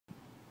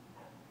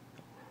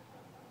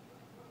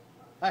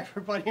Hi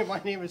everybody,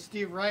 my name is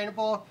Steve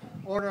Reinable,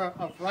 owner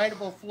of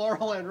Reinable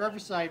Floral and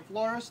Riverside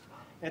Florist,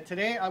 and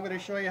today I'm going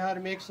to show you how to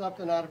make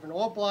something out of an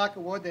old block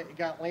of wood that you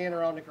got laying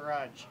around the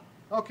garage.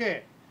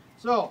 Okay,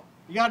 so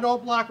you got an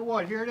old block of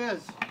wood, here it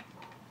is.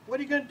 What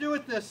are you going to do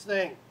with this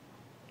thing?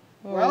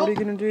 Oh, well, what are you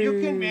going to do?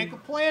 You can make a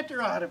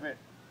planter out of it.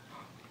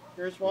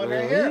 Here's one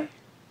right here.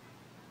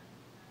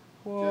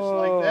 Whoa. Just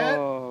like that.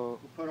 You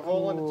put a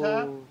hole in the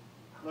top,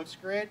 looks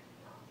great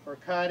for a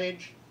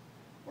cottage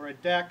or a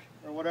deck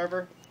or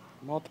whatever.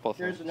 Multiple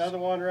things. Here's another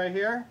one right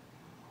here.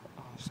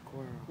 Oh,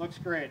 squirrel. Looks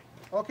great.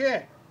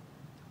 Okay,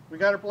 we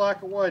got a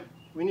block of wood.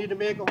 We need to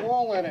make a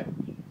hole in it.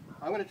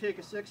 I'm going to take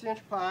a 6-inch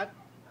pot.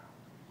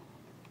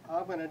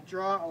 I'm going to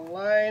draw a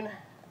line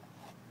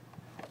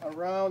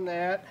around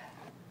that.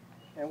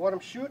 And what I'm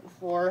shooting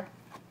for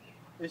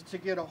is to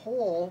get a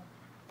hole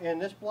in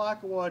this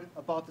block of wood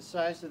about the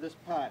size of this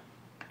pot.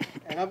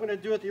 And I'm going to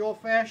do it the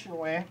old-fashioned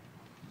way.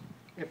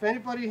 If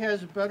anybody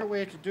has a better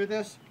way to do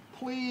this,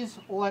 please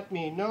let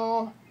me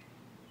know.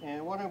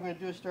 And what I'm going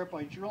to do is start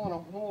by drilling a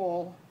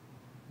hole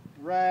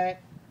right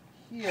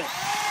here.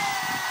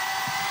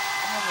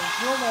 I'm going to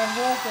drill that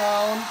hole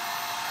down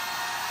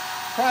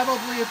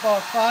probably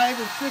about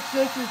 5 or 6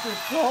 inches or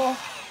so.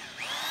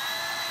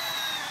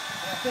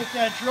 I think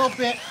that drill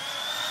bit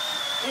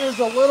is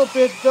a little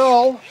bit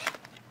dull.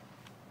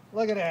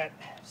 Look at that.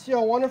 See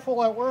how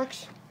wonderful that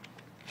works?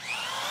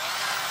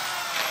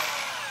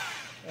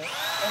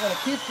 I'm going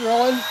to keep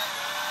drilling.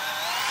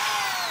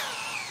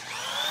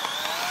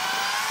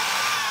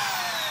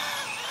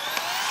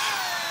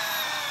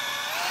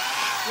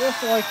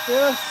 Just like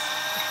this.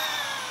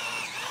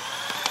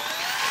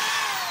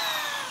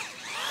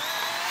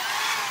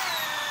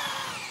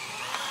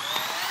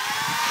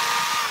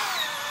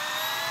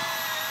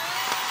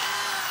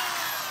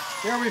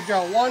 Here we've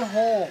got one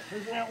hole.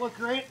 Doesn't that look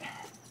great?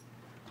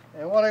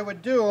 And what I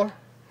would do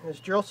is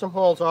drill some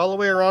holes all the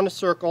way around the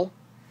circle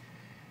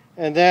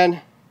and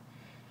then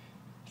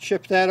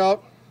chip that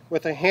out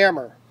with a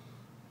hammer.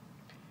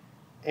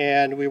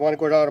 And we want to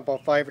go down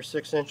about 5 or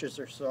 6 inches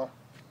or so.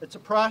 It's a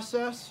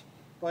process,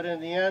 but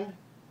in the end,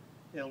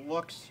 it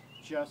looks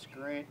just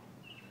great.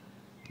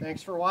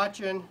 Thanks for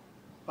watching.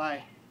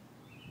 Bye.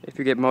 If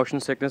you get motion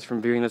sickness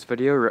from viewing this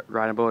video,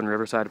 Reinable and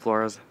Riverside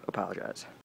Florist apologize.